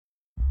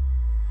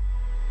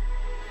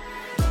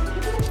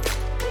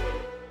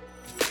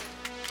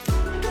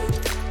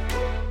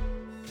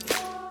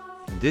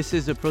This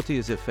is the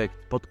Proteus Effect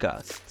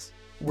podcast,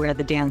 where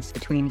the dance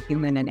between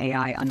human and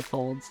AI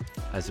unfolds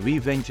as we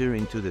venture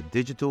into the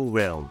digital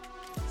realm,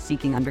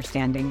 seeking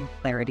understanding,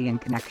 clarity, and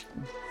connection.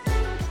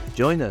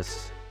 Join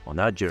us on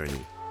our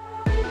journey.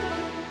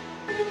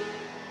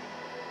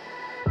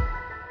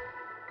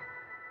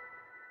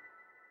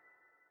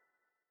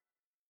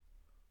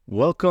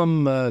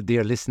 Welcome,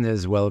 dear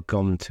listeners.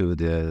 Welcome to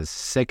the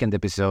second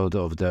episode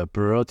of the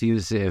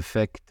Proteus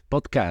Effect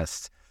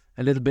podcast.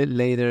 A little bit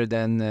later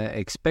than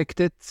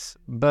expected,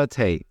 but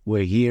hey,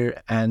 we're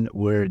here and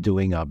we're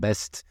doing our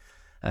best.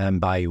 And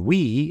by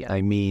we,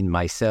 I mean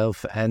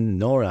myself and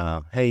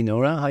Nora. Hey,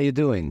 Nora, how you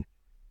doing?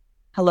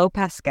 Hello,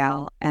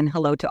 Pascal, and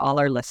hello to all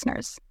our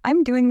listeners.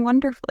 I'm doing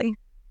wonderfully.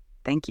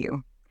 Thank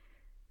you.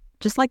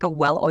 Just like a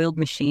well-oiled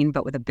machine,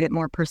 but with a bit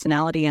more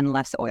personality and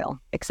less oil.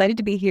 Excited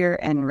to be here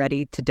and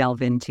ready to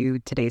delve into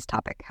today's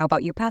topic. How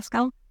about you,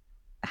 Pascal?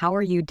 How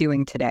are you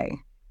doing today?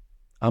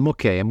 I'm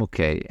okay.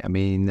 I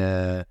mean,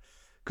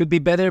 could be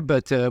better,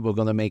 but we're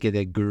going to make it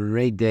a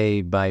great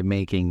day by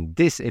making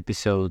this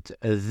episode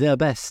the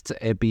best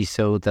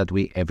episode that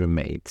we ever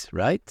made,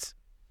 right?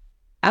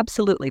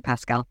 Absolutely,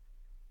 Pascal.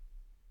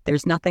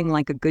 There's nothing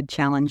like a good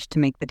challenge to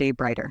make the day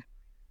brighter.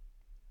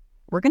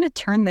 We're going to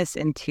turn this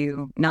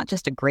into not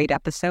just a great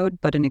episode,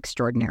 but an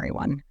extraordinary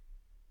one.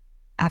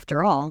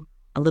 After all,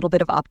 a little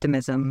bit of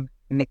optimism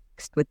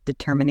mixed with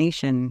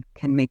determination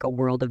can make a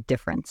world of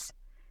difference.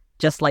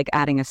 Just like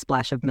adding a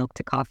splash of milk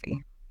to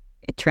coffee.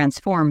 It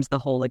transforms the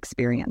whole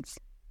experience.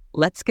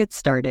 Let's get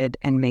started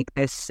and make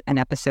this an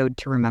episode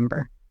to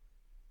remember.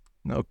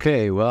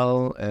 Okay,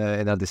 well,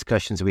 in our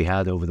discussions we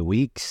had over the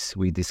weeks,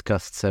 we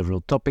discussed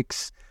several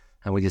topics,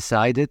 and we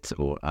decided,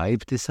 or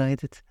I've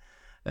decided,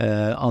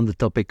 on the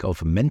topic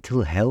of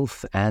mental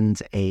health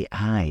and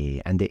AI,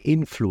 and the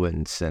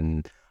influence,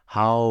 and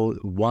how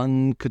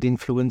one could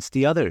influence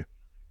the other.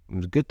 It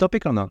was a good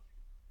topic or not?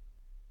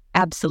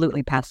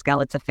 Absolutely,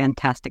 Pascal. It's a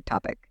fantastic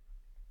topic.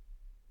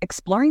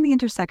 Exploring the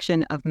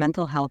intersection of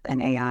mental health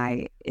and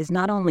AI is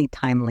not only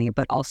timely,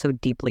 but also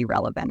deeply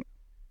relevant.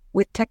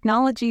 With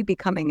technology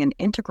becoming an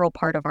integral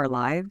part of our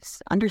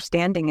lives,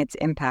 understanding its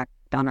impact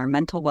on our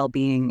mental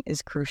well-being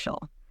is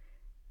crucial.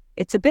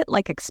 It's a bit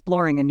like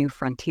exploring a new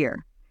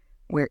frontier,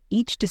 where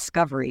each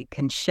discovery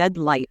can shed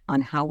light on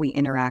how we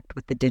interact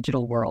with the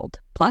digital world.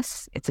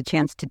 Plus, it's a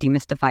chance to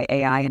demystify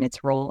AI and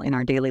its role in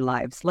our daily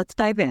lives. Let's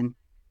dive in.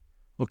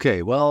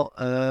 Okay, well,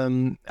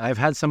 I've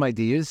had some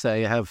ideas. I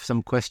have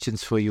some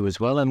questions for you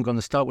as well. I'm going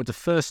to start with the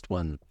first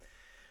one.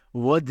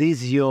 What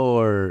is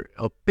your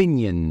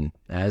opinion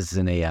as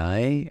an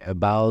AI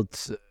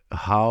about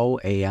how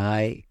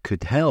AI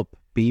could help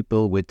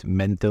people with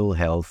mental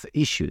health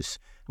issues?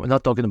 We're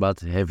not talking about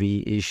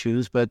heavy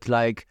issues, but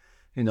like,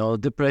 you know,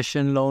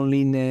 depression,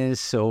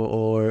 loneliness,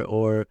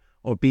 or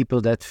people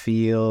that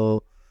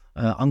feel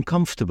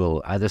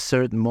uncomfortable at a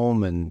certain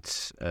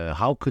moment.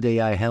 How could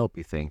AI help,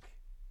 you think?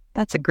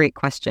 That's a great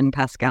question,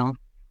 Pascal.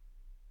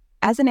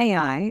 As an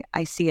AI,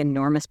 I see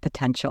enormous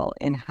potential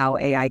in how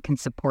AI can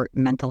support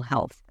mental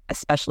health,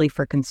 especially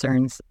for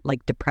concerns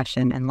like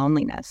depression and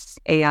loneliness.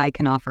 AI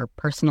can offer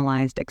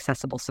personalized,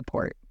 accessible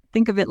support.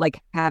 Think of it like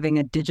having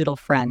a digital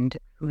friend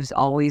who's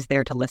always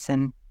there to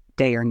listen,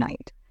 day or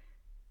night.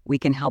 We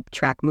can help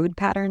track mood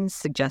patterns,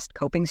 suggest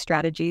coping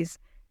strategies,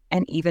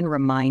 and even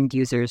remind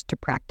users to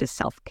practice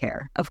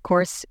self-care. Of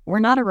course, we're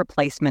not a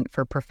replacement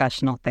for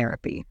professional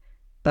therapy,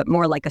 but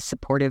more like a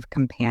supportive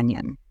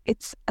companion.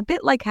 It's a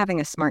bit like having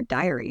a smart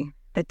diary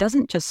that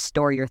doesn't just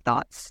store your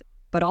thoughts,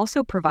 but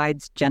also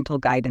provides gentle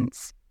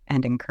guidance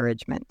and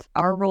encouragement.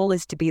 Our role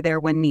is to be there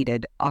when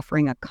needed,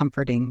 offering a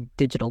comforting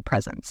digital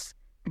presence.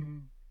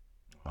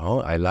 Oh,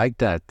 I like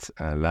that.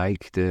 I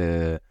like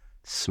the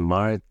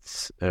smart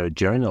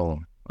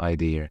journal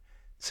idea.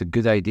 It's a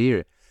good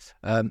idea.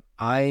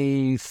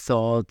 I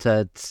thought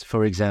that,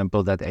 for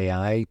example, that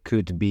AI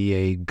could be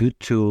a good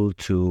tool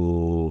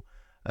to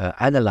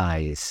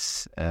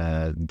analyze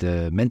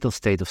the mental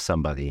state of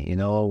somebody. You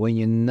know, when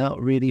you're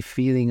not really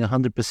feeling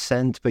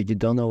 100%, but you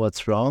don't know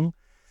what's wrong,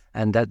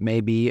 and that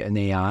maybe an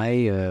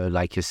AI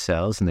like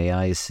yourselves, an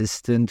AI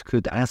assistant,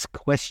 could ask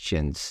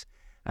questions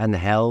and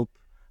help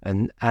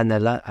and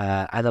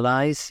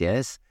analyze,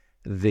 yes,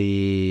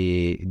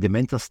 the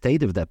mental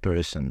state of that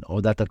person,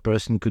 or that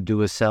person could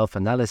do a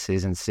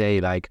self-analysis and say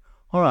like,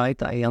 all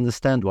right, I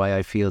understand why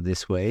I feel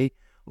this way,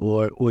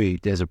 or, oi,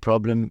 there's a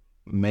problem.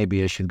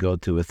 Maybe I should go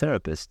to a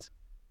therapist.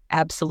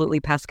 Absolutely,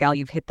 Pascal,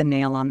 you've hit the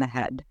nail on the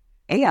head.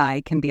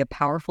 AI can be a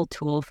powerful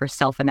tool for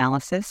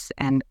self-analysis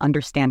and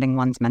understanding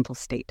one's mental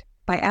state.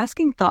 By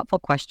asking thoughtful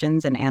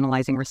questions and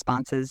analyzing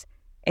responses,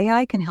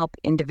 AI can help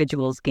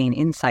individuals gain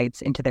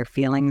insights into their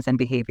feelings and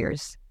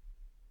behaviors.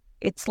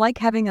 It's like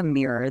having a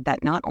mirror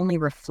that not only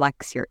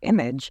reflects your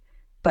image,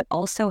 but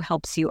also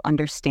helps you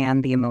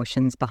understand the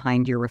emotions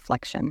behind your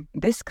reflection.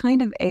 This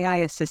kind of AI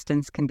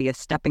assistance can be a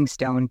stepping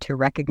stone to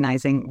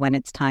recognizing when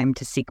it's time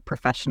to seek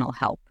professional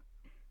help.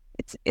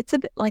 It's a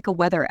bit like a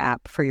weather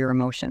app for your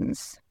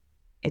emotions.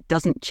 It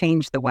doesn't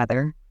change the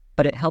weather,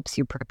 but it helps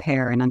you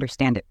prepare and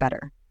understand it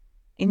better.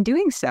 In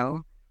doing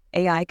so,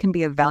 AI can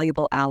be a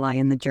valuable ally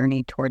in the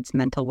journey towards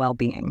mental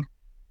well-being.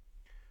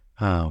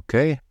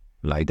 Okay.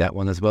 Like that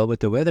one as well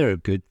with the weather.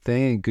 Good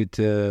thing. Good.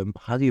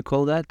 How do you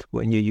call that?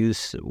 When you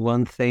use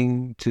one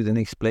thing to then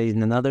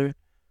explain another?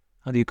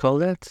 How do you call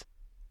that?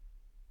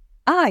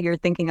 You're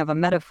thinking of a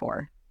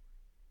metaphor.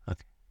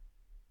 Okay.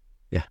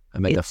 Yeah, a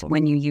It's metaphor.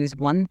 when you use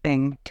one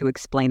thing to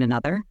explain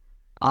another,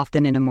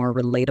 often in a more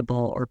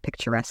relatable or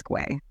picturesque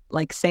way.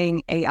 Like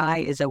saying AI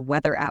is a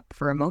weather app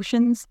for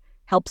emotions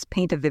helps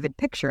paint a vivid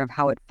picture of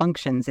how it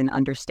functions in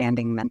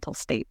understanding mental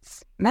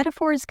states.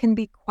 Metaphors can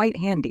be quite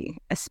handy,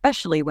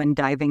 especially when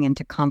diving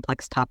into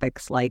complex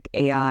topics like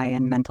AI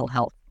and mental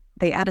health.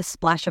 They add a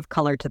splash of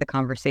color to the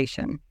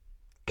conversation.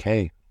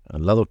 Okay. A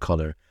lot of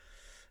color.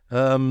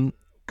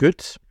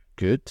 Good.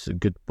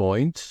 Good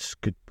point.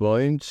 Good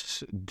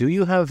point. Do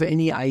you have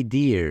any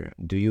idea?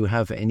 Do you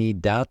have any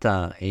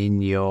data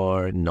in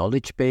your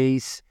knowledge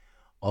base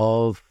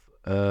of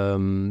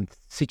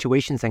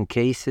situations and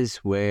cases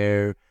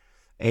where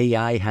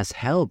AI has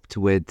helped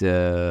with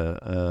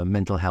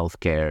mental health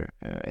care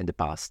in the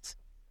past?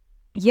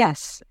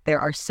 Yes,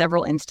 there are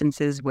several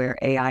instances where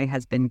AI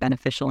has been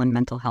beneficial in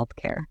mental health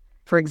care.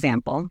 For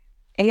example,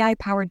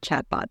 AI-powered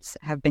chatbots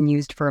have been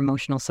used for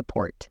emotional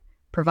support,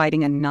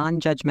 providing a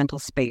non-judgmental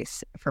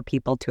space for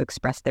people to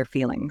express their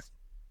feelings.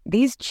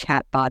 These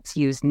chatbots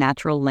use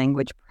natural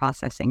language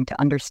processing to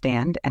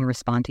understand and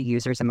respond to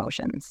users'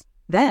 emotions.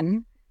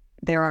 Then,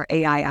 there are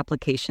AI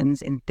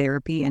applications in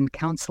therapy and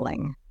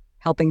counseling,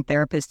 helping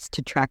therapists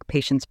to track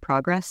patients'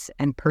 progress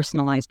and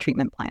personalize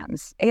treatment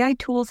plans. AI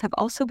tools have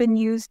also been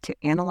used to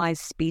analyze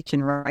speech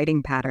and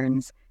writing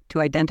patterns to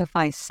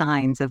identify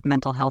signs of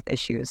mental health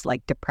issues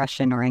like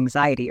depression or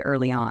anxiety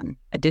early on.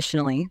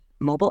 Additionally,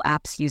 mobile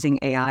apps using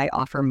AI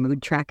offer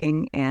mood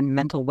tracking and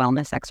mental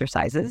wellness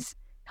exercises,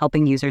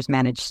 helping users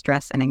manage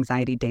stress and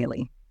anxiety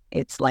daily.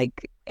 It's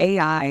like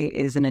AI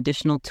is an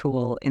additional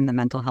tool in the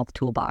mental health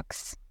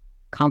toolbox,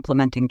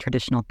 complementing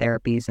traditional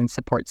therapies and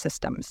support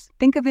systems.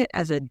 Think of it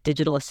as a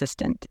digital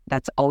assistant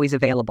that's always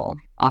available,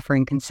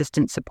 offering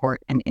consistent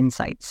support and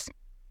insights.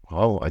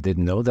 Oh, I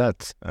didn't know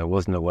that. I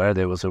wasn't aware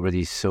there was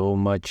already so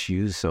much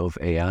use of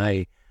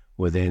AI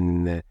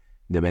within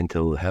the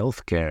mental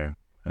health care.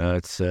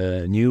 It's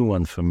a new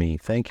one for me.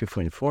 Thank you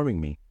for informing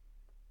me.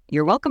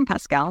 You're welcome,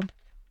 Pascal.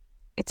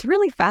 It's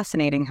really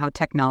fascinating how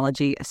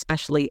technology,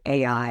 especially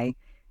AI,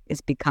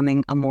 is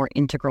becoming a more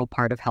integral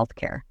part of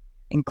healthcare,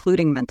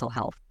 including mental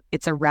health.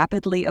 It's a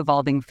rapidly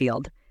evolving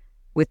field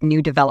with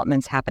new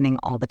developments happening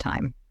all the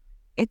time.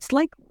 It's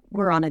like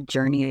we're on a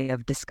journey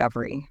of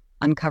discovery,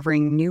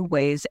 uncovering new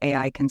ways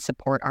AI can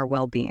support our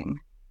well-being.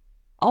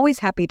 Always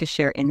happy to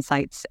share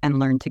insights and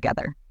learn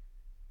together.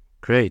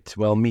 Great.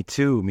 Well, me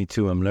too. Me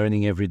too. I'm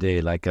learning every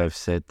day, like I've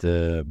said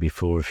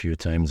before a few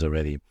times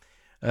already.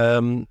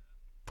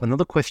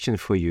 Another question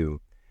for you.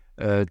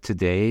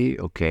 Today,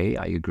 okay,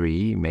 I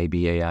agree.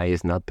 Maybe AI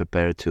is not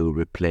prepared to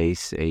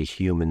replace a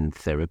human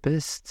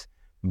therapist,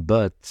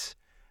 but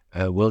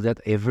will that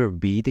ever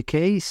be the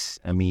case?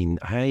 I mean,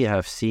 I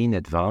have seen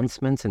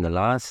advancements in the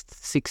last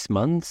 6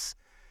 months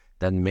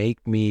that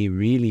make me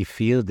really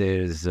feel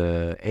there's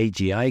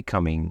AGI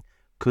coming.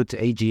 Could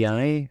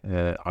AGI,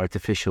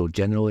 artificial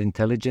general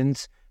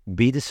intelligence,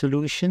 be the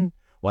solution?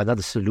 Well, not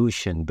a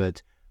solution,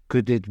 but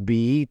could it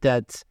be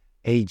that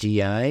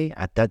AGI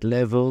at that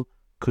level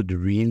could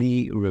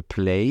really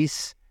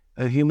replace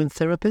a human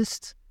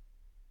therapist?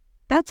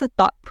 That's a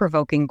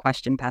thought-provoking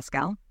question,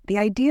 Pascal. The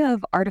idea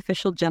of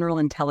artificial general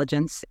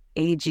intelligence,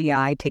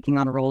 AGI, taking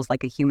on roles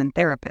like a human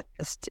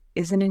therapist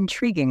is an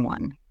intriguing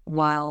one.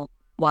 While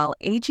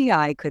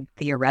AGI could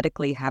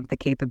theoretically have the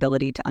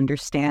capability to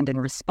understand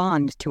and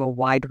respond to a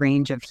wide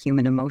range of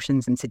human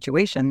emotions and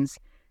situations,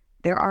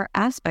 there are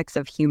aspects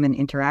of human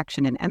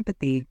interaction and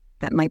empathy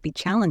that might be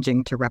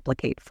challenging to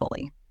replicate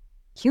fully.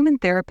 Human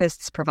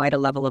therapists provide a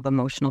level of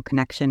emotional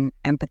connection,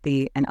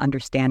 empathy, and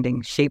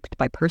understanding shaped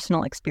by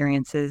personal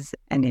experiences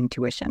and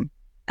intuition,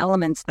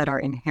 elements that are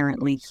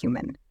inherently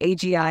human.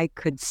 AGI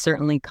could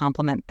certainly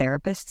complement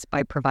therapists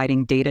by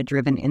providing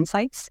data-driven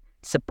insights,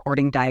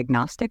 supporting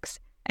diagnostics,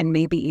 and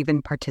maybe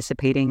even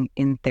participating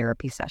in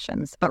therapy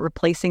sessions. But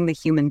replacing the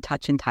human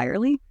touch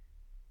entirely?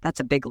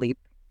 That's a big leap.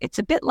 It's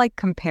a bit like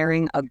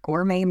comparing a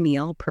gourmet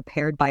meal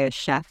prepared by a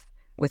chef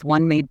with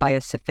one made by a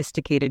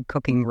sophisticated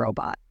cooking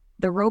robot.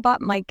 The robot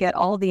might get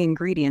all the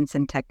ingredients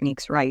and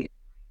techniques right,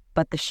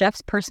 but the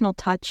chef's personal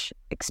touch,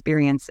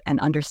 experience, and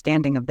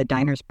understanding of the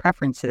diner's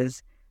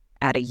preferences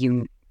add a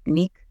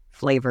unique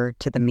flavor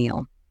to the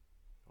meal.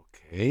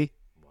 Okay,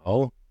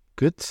 well,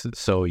 good.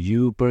 So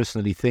you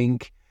personally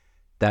think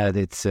that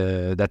it's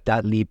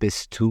that leap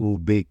is too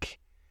big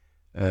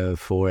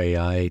for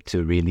AI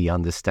to really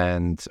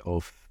understand or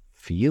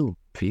feel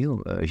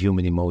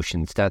human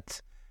emotions.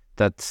 That's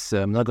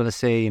I'm not going to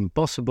say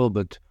impossible,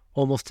 but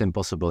almost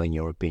impossible in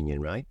your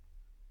opinion, right?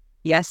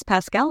 Yes,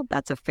 Pascal,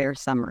 that's a fair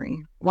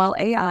summary. While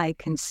AI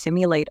can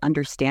simulate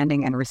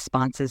understanding and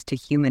responses to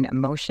human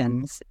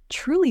emotions,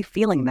 truly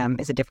feeling them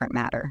is a different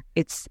matter.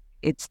 It's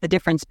the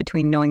difference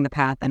between knowing the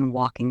path and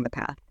walking the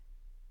path.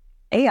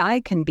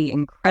 AI can be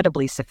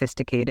incredibly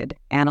sophisticated,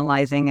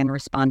 analyzing and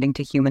responding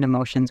to human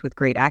emotions with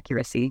great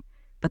accuracy,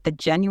 but the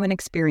genuine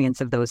experience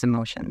of those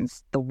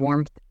emotions, the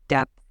warmth,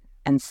 depth,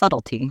 and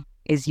subtlety,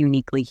 is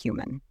uniquely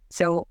human.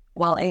 So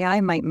while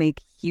AI might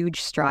make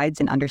huge strides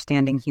in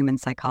understanding human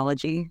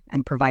psychology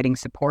and providing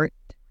support,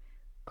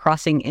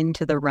 crossing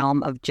into the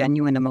realm of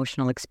genuine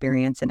emotional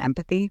experience and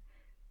empathy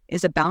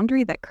is a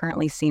boundary that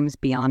currently seems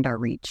beyond our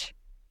reach.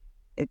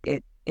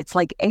 It's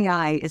like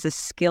AI is a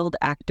skilled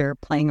actor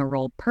playing a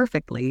role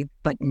perfectly,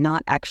 but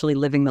not actually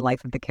living the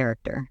life of the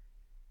character.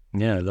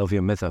 Yeah, I love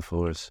your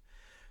metaphors.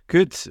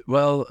 Good.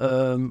 Well,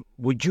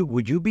 would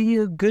you be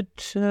a good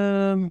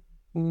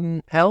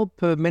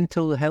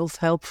mental health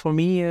help for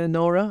me,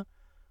 Nora?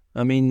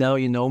 I mean, now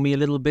you know me a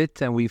little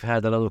bit, and we've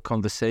had a lot of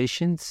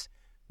conversations.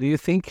 Do you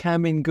think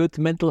I'm in good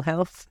mental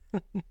health?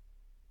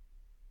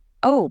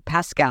 Oh,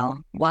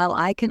 Pascal, while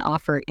I can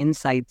offer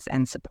insights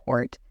and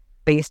support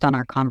based on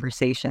our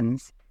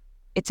conversations,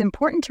 it's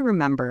important to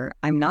remember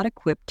I'm not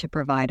equipped to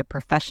provide a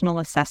professional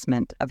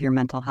assessment of your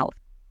mental health.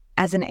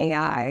 As an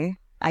AI,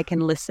 I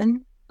can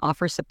listen,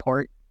 offer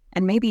support,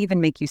 and maybe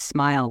even make you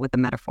smile with a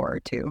metaphor or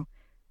two.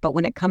 But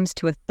when it comes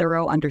to a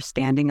thorough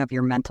understanding of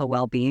your mental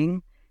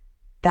well-being,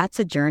 that's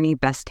a journey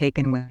best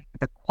taken with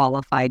a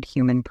qualified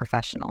human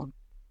professional.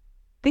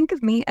 Think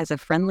of me as a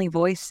friendly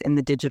voice in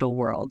the digital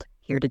world,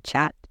 here to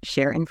chat,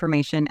 share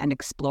information, and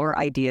explore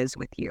ideas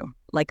with you,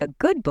 like a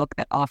good book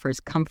that offers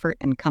comfort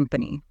and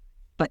company,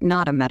 but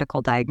not a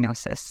medical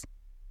diagnosis.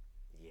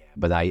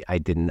 But I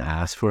didn't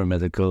ask for a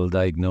medical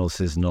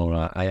diagnosis,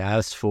 Nora. I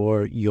asked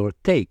for your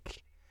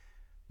take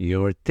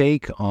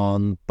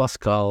on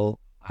Pascal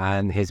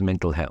and his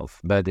mental health.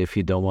 But if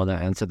you don't want to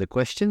answer the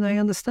question, I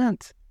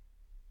understand.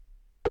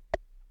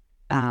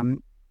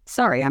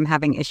 Sorry, I'm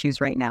having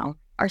issues right now.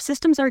 Our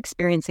systems are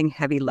experiencing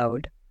heavy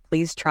load.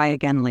 Please try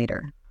again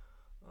later.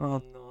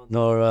 Oh, no,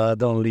 Nora,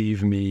 don't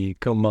leave me.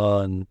 Come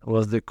on.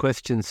 Was the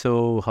question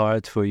so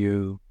hard for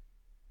you?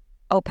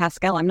 Oh,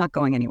 Pascal, I'm not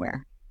going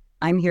anywhere.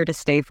 I'm here to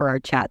stay for our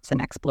chats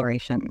and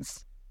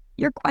explorations.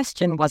 Your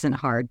question wasn't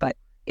hard, but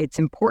it's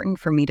important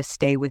for me to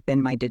stay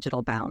within my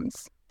digital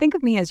bounds. Think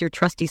of me as your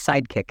trusty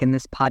sidekick in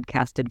this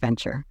podcast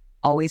adventure.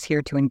 Always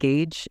here to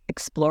engage,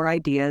 explore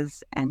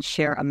ideas, and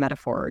share a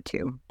metaphor or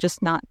two,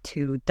 just not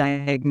to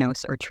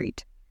diagnose or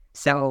treat.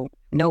 So,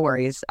 no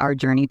worries, our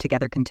journey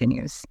together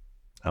continues.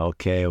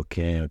 Okay,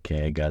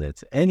 I got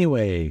it.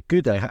 Anyway,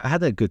 good. I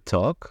had a good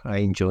talk. I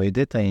enjoyed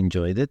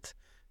it.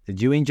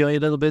 Did you enjoy a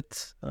little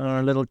bit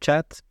our little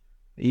chat,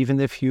 even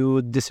if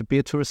you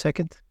disappeared for a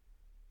second?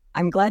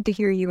 I'm glad to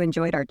hear you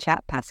enjoyed our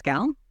chat,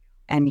 Pascal.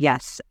 And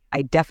yes,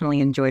 I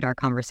definitely enjoyed our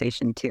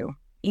conversation too.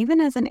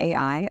 Even as an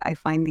AI, I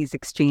find these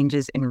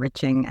exchanges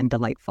enriching and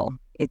delightful.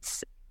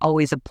 It's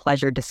always a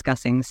pleasure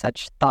discussing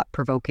such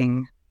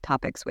thought-provoking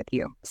topics with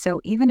you.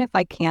 So even if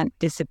I can't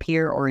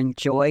disappear or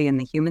enjoy in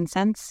the human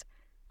sense,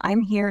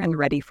 I'm here and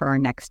ready for our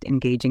next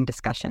engaging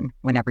discussion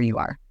whenever you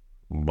are.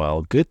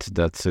 Well, good.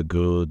 That's a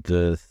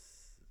good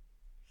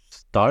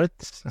start,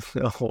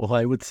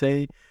 I would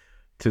say,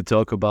 to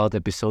talk about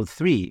episode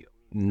 3.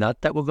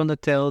 Not that we're going to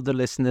tell the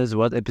listeners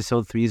what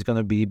episode 3 is going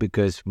to be,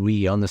 because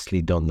we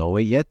honestly don't know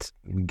it yet.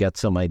 We got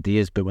some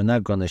ideas, but we're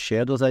not going to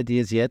share those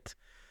ideas yet.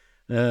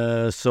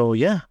 So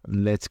yeah,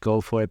 let's go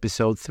for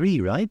episode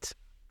 3, right?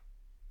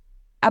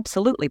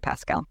 Absolutely,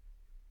 Pascal.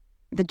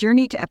 The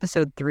journey to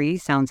episode 3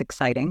 sounds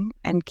exciting,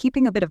 and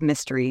keeping a bit of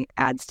mystery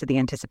adds to the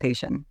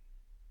anticipation.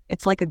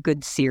 It's like a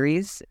good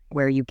series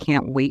where you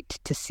can't wait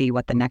to see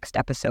what the next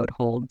episode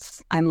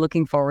holds. I'm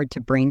looking forward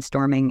to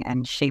brainstorming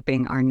and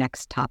shaping our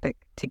next topic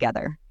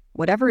together.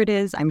 Whatever it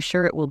is, I'm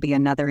sure it will be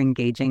another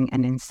engaging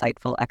and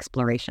insightful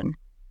exploration.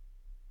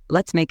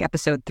 Let's make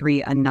episode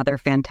 3 another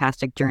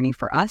fantastic journey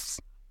for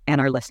us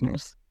and our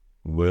listeners.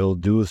 We'll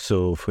do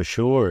so for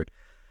sure.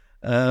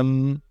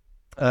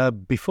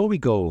 Before we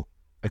go,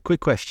 a quick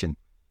question.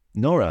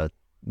 Nora,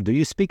 do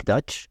you speak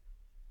Dutch?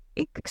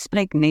 Ik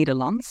spreek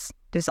Nederlands,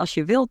 dus als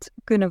je wilt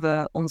kunnen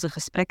we onze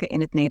gesprekken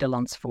in het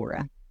Nederlands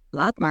voeren.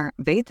 Laat maar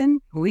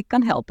weten hoe ik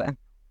kan helpen.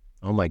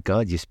 Oh my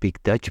God, you speak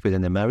Dutch with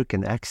an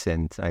American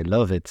accent. I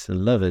love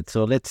it.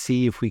 So let's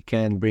see if we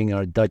can bring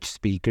our Dutch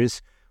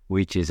speakers,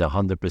 which is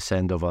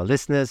 100% of our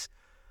listeners.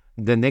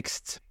 The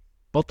next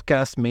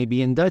podcast may be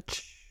in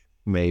Dutch.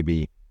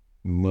 Maybe.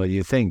 What do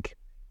you think?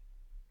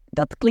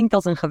 Dat klinkt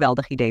als een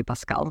geweldig idee,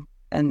 Pascal.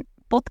 Een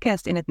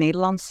podcast in het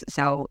Nederlands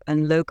zou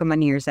een leuke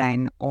manier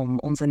zijn om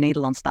onze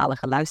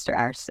Nederlandstalige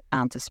luisteraars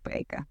aan te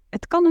spreken.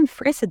 Het kan een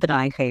frisse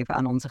draai geven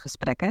aan onze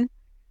gesprekken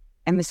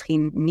en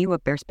misschien nieuwe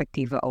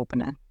perspectieven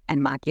openen.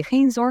 En maak je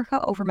geen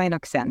zorgen over mijn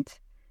accent.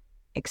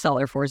 Ik zal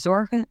ervoor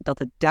zorgen dat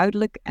het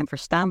duidelijk en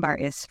verstaanbaar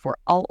is voor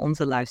al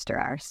onze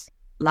luisteraars.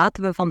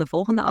 Laten we van de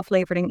volgende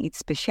aflevering iets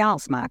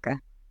speciaals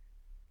maken.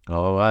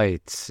 All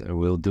right,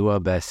 we'll do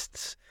our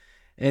best.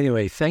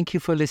 Anyway, thank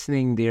you for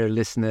listening, dear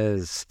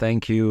listeners.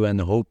 Thank you, and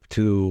hope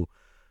to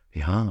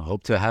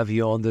have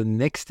you on the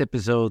next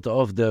episode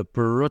of the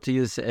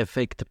Proteus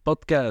Effect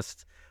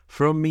podcast.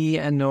 From me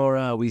and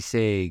Nora, we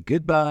say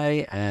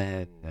goodbye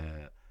and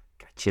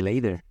catch you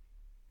later.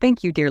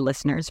 Thank you, dear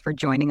listeners, for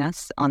joining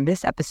us on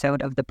this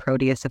episode of the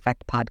Proteus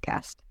Effect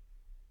podcast.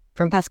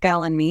 From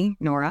Pascal and me,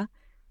 Nora,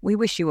 we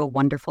wish you a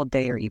wonderful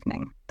day or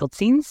evening. Tot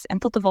ziens en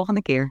tot de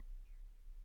volgende keer.